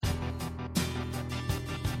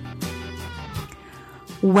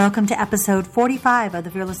Welcome to episode 45 of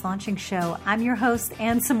the Fearless Launching Show. I'm your host,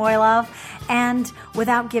 Anne Samoilov, and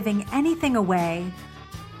without giving anything away,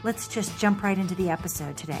 let's just jump right into the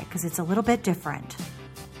episode today because it's a little bit different.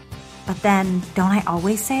 But then, don't I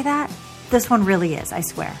always say that? This one really is, I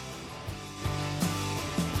swear.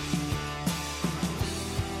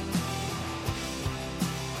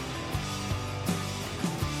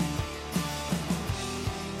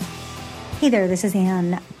 Hey there, this is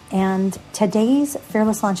Anne, and today's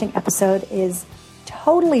Fearless Launching episode is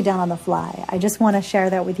totally done on the fly. I just want to share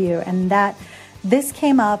that with you, and that this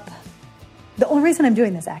came up. The only reason I'm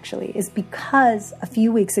doing this actually is because a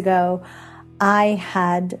few weeks ago, I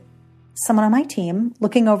had someone on my team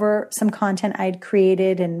looking over some content I'd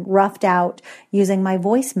created and roughed out using my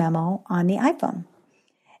voice memo on the iPhone.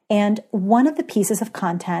 And one of the pieces of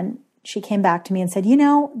content, she came back to me and said,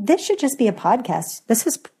 this should just be a podcast. This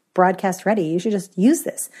is broadcast ready. You should just use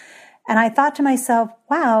this. And I thought to myself,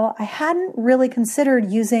 wow, I hadn't really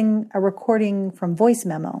considered using a recording from voice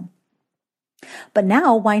memo. But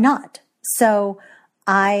now, why not? So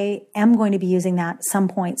I am going to be using that at some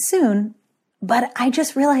point soon. But I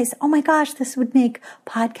just realized, oh my gosh, this would make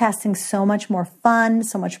podcasting so much more fun,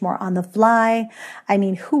 so much more on the fly. I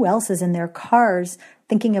mean, who else is in their cars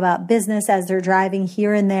thinking about business as they're driving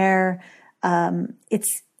here and there?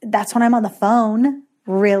 That's when I'm on the phone,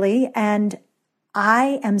 really. And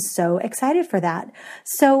I am so excited for that.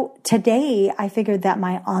 So today I figured that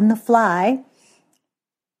my on the fly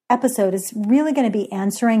episode is really going to be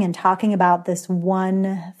answering and talking about this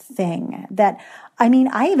one thing that,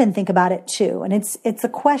 I even think about it too. And it's a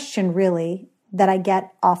question really that I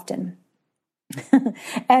get often.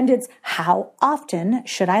 And it's, how often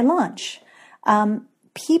should I launch?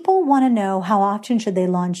 People want to know how often should they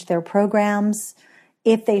launch their programs,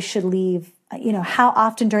 if they should leave, how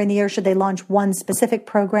often during the year should they launch one specific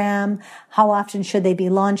program? How often should they be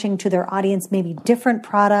launching to their audience maybe different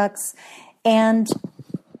products? And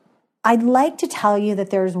I'd like to tell you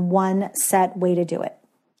that there's one set way to do it,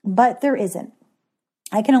 but there isn't.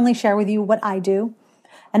 I can only share with you what I do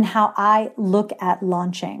and how I look at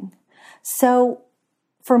launching. So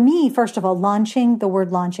for me, first of all, the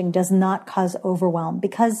word launching does not cause overwhelm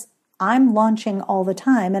because I'm launching all the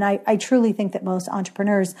time. And I truly think that most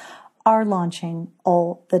entrepreneurs are launching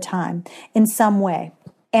all the time in some way.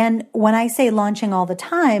 And when I say launching all the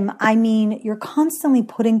time, I mean you're constantly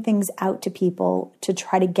putting things out to people to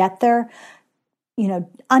try to get their,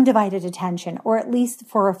 undivided attention, or at least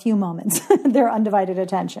for a few moments, their undivided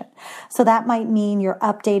attention. So that might mean you're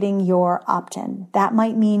updating your opt-in. That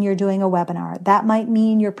might mean you're doing a webinar. That might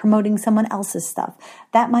mean you're promoting someone else's stuff.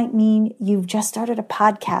 That might mean you've just started a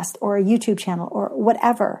podcast or a YouTube channel or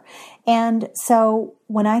whatever. And so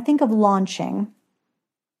when I think of launching,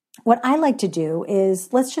 what I like to do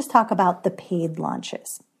is, let's just talk about the paid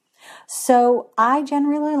launches. So I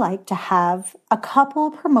generally like to have a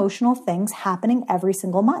couple promotional things happening every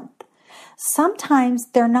single month. Sometimes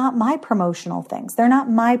they're not my promotional things. They're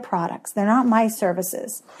not my products. They're not my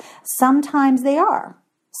services. Sometimes they are.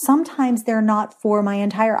 Sometimes they're not for my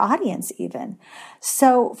entire audience even.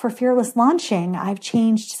 So for Fearless Launching, I've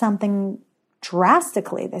changed something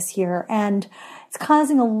drastically this year, and it's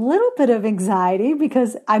causing a little bit of anxiety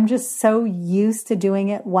because I'm just so used to doing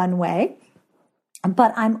it one way.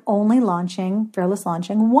 But I'm only launching Fearless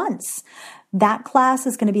Launching once. That class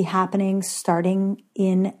is going to be happening starting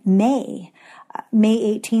in May.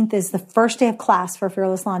 May 18th is the first day of class for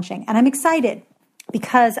Fearless Launching. And I'm excited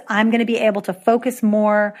because I'm going to be able to focus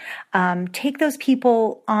more, take those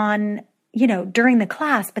people on, during the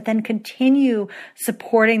class, but then continue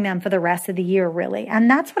supporting them for the rest of the year, really. And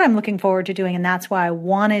that's what I'm looking forward to doing. And that's why I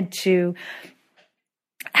wanted to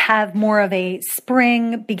have more of a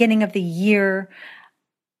spring, beginning of the year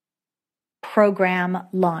program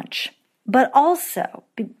launch. But also,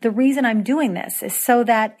 the reason I'm doing this is so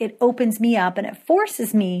that it opens me up and it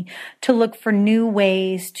forces me to look for new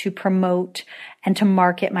ways to promote and to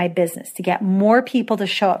market my business, to get more people to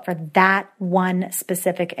show up for that one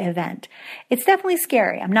specific event. It's definitely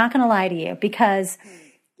scary. I'm not going to lie to you because,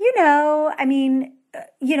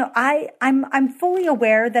 I'm fully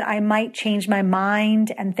aware that I might change my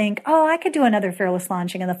mind and think, I could do another Fearless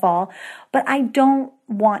Launching in the fall, but I don't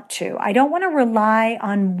want to. I don't want to rely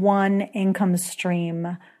on one income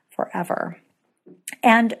stream forever.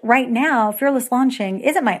 And right now, Fearless Launching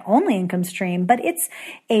isn't my only income stream, but it's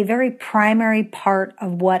a very primary part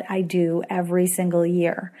of what I do every single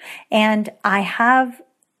year. And I have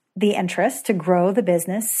the interest to grow the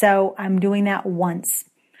business, so I'm doing that once.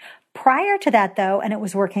 Prior to that, though, and it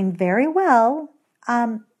was working very well,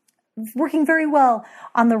 working very well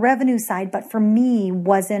on the revenue side, but for me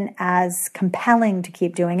wasn't as compelling to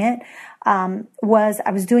keep doing it, was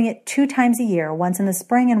I was doing it 2 times a year, once in the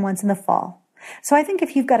spring and once in the fall. So I think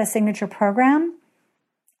if you've got a signature program,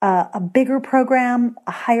 a bigger program,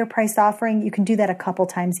 a higher priced offering, you can do that a couple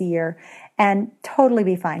times a year and totally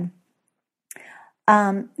be fine.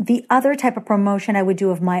 The other type of promotion I would do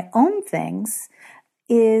of my own things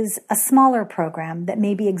is a smaller program that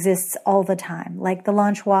maybe exists all the time, like the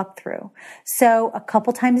launch walkthrough. So a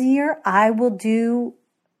couple times a year, I will do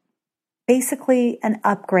basically an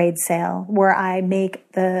upgrade sale where I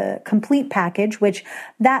make the complete package, which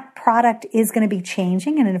that product is going to be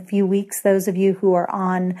changing. And in a few weeks, those of you who are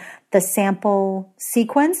on the sample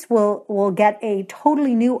sequence will get a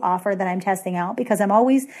totally new offer that I'm testing out, because I'm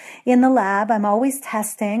always in the lab. I'm always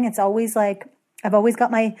testing. It's always like, I've always got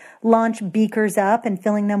my launch beakers up and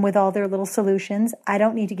filling them with all their little solutions. I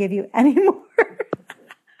don't need to give you any more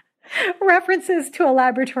references to a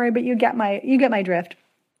laboratory, but you get my drift.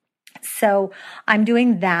 So I'm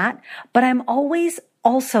doing that, but I'm always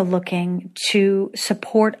also looking to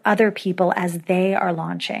support other people as they are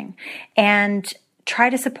launching and try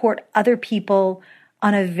to support other people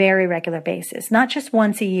on a very regular basis, not just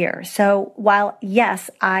once a year. So while, yes,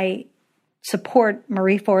 I support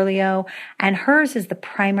Marie Forleo, and hers is the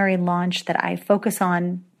primary launch that I focus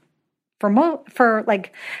on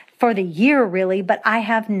for the year really, but I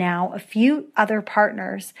have now a few other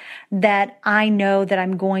partners that I know that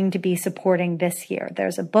I'm going to be supporting this year.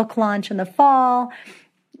 There's a book launch in the fall.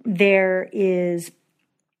 There is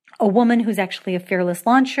a woman who's actually a fearless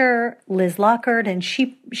launcher, Liz Lockard, and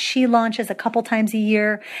she launches a couple times a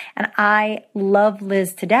year. And I love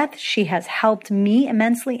Liz to death. She has helped me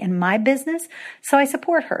immensely in my business, so I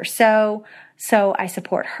support her. So I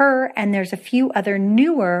support her, and there's a few other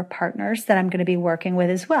newer partners that I'm going to be working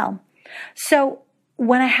with as well. So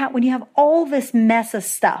when you have all this mess of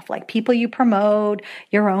stuff, like people you promote,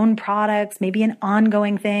 your own products, maybe an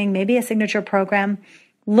ongoing thing, maybe a signature program,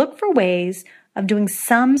 look for ways of doing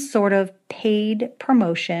some sort of paid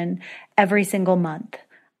promotion every single month.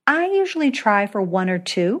 I usually try for 1 or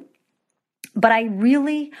 2, but I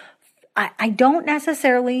don't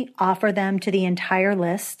necessarily offer them to the entire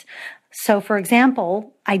list. So for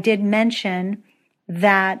example, I did mention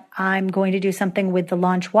that I'm going to do something with the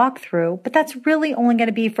launch walkthrough, but that's really only going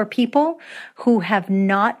to be for people who have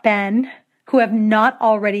not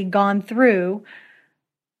already gone through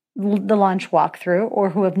the launch walkthrough, or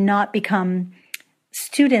who have not become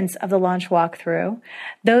students of the launch walkthrough.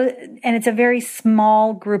 And it's a very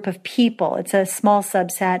small group of people. It's a small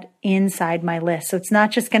subset inside my list. So it's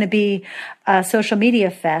not just going to be a social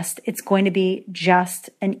media fest. It's going to be just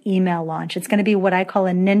an email launch. It's going to be what I call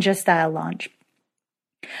a ninja style launch.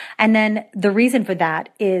 And then the reason for that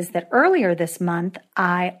is that earlier this month,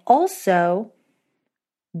 I also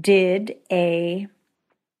did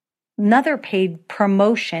another paid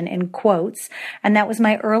promotion in quotes, and that was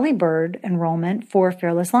my early bird enrollment for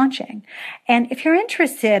Fearless Launching. And if you're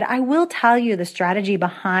interested, I will tell you the strategy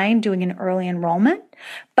behind doing an early enrollment.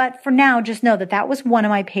 But for now, just know that was one of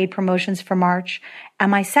my paid promotions for March. And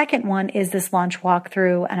my second one is this launch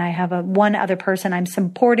walkthrough. And I have one other person I'm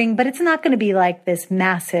supporting, but it's not going to be like this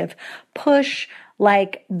massive push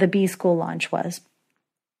like the B-School launch was.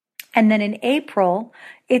 And then in April,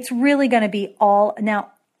 it's really going to be all now.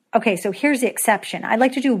 Okay, so here's the exception. I'd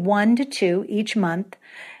like to do 1 to 2 each month.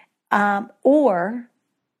 Or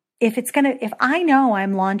if I know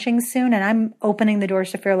I'm launching soon and I'm opening the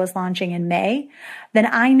doors to Fearless Launching in May, then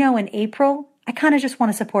I know in April, I kind of just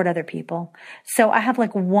want to support other people. So I have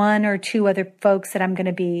like 1 or 2 other folks that I'm going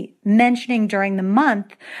to be mentioning during the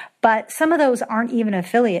month, but some of those aren't even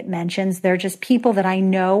affiliate mentions. They're just people that I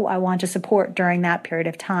know I want to support during that period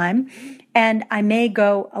of time. And I may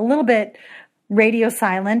go a little bit radio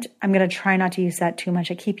silent. I'm going to try not to use that too much.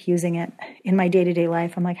 I keep using it in my day-to-day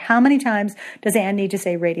life. I'm like, how many times does Anne need to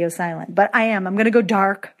say radio silent? But I'm going to go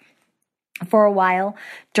dark for a while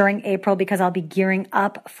during April because I'll be gearing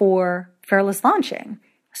up for Fearless Launching.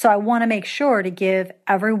 So I want to make sure to give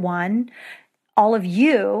everyone, all of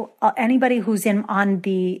you, anybody who's on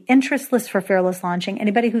the interest list for Fearless Launching,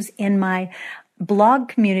 anybody who's in my blog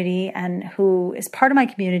community and who is part of my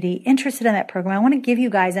community interested in that program, I want to give you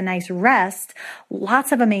guys a nice rest,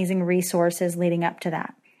 lots of amazing resources leading up to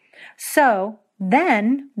that. So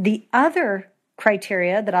then the other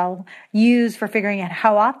criteria that I'll use for figuring out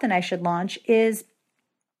how often I should launch is,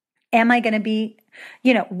 am I going to be,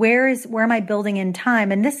 where am I building in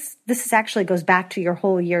time? And this actually goes back to your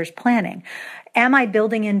whole year's planning. Am I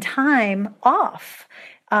building in time off?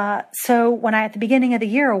 So at the beginning of the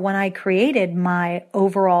year, when I created my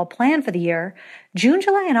overall plan for the year, June,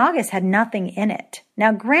 July, and August had nothing in it.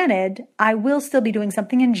 Now, granted, I will still be doing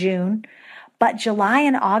something in June, but July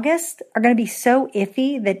and August are going to be so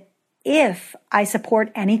iffy that if I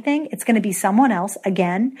support anything, it's going to be someone else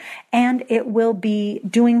again, and it will be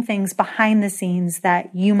doing things behind the scenes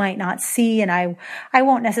that you might not see, and I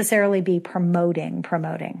won't necessarily be promoting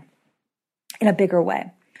in a bigger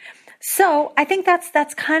way. So I think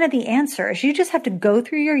that's kind of the answer. Is you just have to go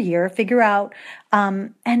through your year, figure out,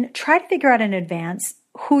 and try to figure out in advance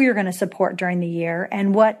who you're going to support during the year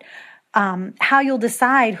and how you'll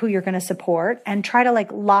decide who you're going to support, and try to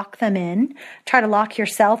lock them in, try to lock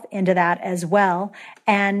yourself into that as well.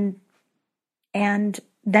 And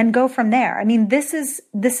then go from there. I mean, this is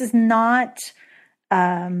not,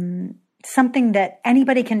 something that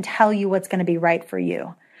anybody can tell you what's going to be right for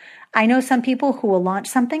you. I know some people who will launch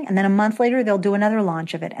something and then a month later they'll do another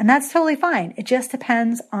launch of it. And that's totally fine. It just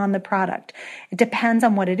depends on the product. It depends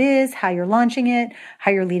on what it is, how you're launching it,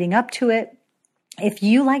 how you're leading up to it. If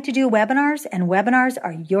you like to do webinars and webinars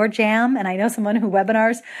are your jam, and I know someone who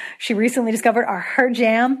webinars she recently discovered are her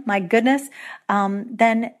jam, my goodness,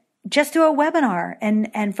 then just do a webinar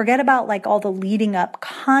and forget about all the leading up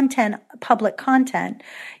content, public content.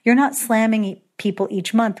 You're not slamming people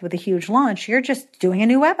each month with a huge launch. You're just doing a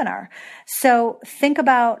new webinar. So think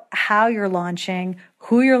about how you're launching,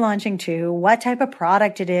 who you're launching to, what type of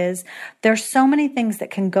product it is. There's so many things that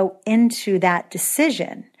can go into that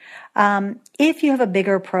decision. If you have a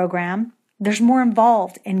bigger program, there's more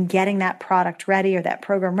involved in getting that product ready or that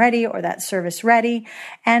program ready or that service ready.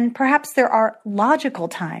 And perhaps there are logical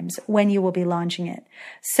times when you will be launching it.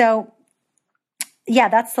 So yeah,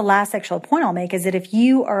 that's the last actual point I'll make, is that if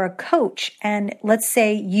you are a coach and let's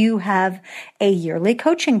say you have a yearly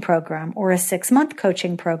coaching program or a 6-month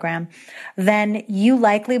coaching program, then you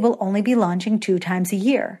likely will only be launching 2 times a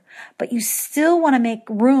year. But you still want to make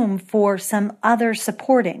room for some other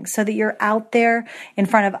supporting so that you're out there in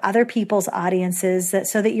front of other people's audiences,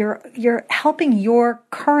 so that you're helping your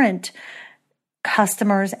current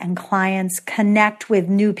customers and clients connect with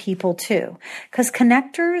new people too. Because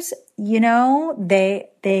connectors,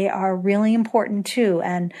 they are really important too.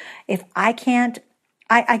 And if I can't,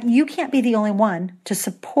 you can't be the only one to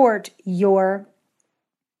support your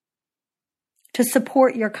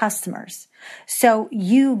customers. So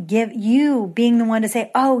you being the one to say,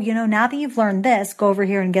 oh, now that you've learned this, go over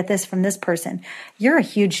here and get this from this person. You're a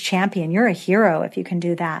huge champion. You're a hero if you can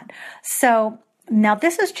do that. So now,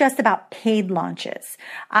 this is just about paid launches.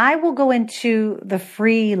 I will go into the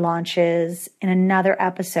free launches in another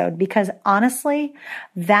episode because honestly,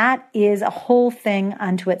 that is a whole thing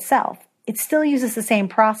unto itself. It still uses the same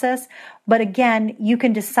process, but again, you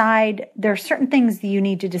can decide, there are certain things that you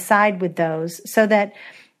need to decide with those so that,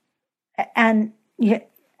 and in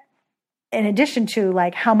addition to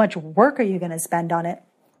how much work are you going to spend on it,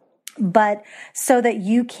 but so that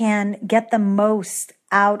you can get the most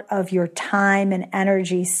out of your time and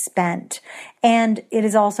energy spent. And it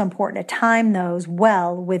is also important to time those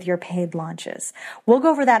well with your paid launches. We'll go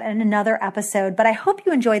over that in another episode, but I hope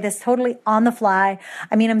you enjoy this totally on the fly.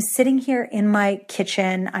 I mean, I'm sitting here in my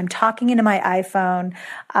kitchen. I'm talking into my iPhone.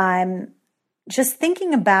 I'm just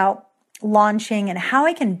thinking about launching and how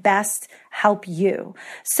I can best help you.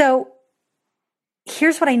 So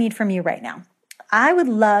here's what I need from you right now. I would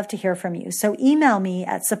love to hear from you. So email me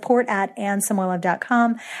at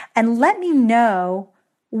support@AnnSamoilov.com and let me know,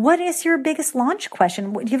 what is your biggest launch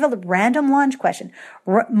question? Do you have a random launch question?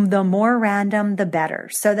 The more random, the better,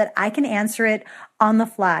 so that I can answer it on the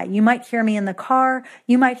fly. You might hear me in the car.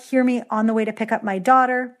 You might hear me on the way to pick up my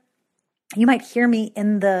daughter. You might hear me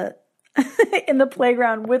in the in the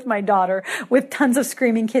playground with my daughter, with tons of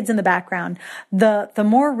screaming kids in the background. The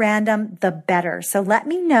more random, the better. So let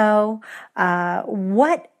me know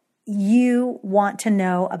what you want to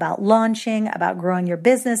know about launching, about growing your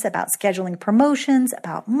business, about scheduling promotions,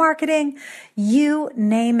 about marketing, you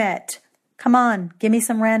name it. Come on, give me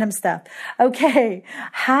some random stuff. Okay,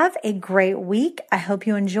 have a great week. I hope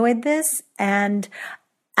you enjoyed this. And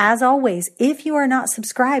as always, if you are not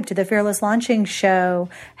subscribed to the Fearless Launching Show,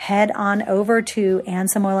 head on over to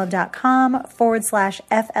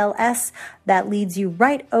AnnSamoilov.com/FLS. That leads you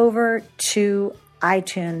right over to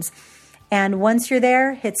iTunes. And once you're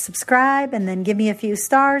there, hit subscribe and then give me a few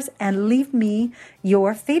stars and leave me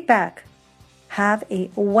your feedback. Have a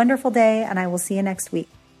wonderful day, and I will see you next week.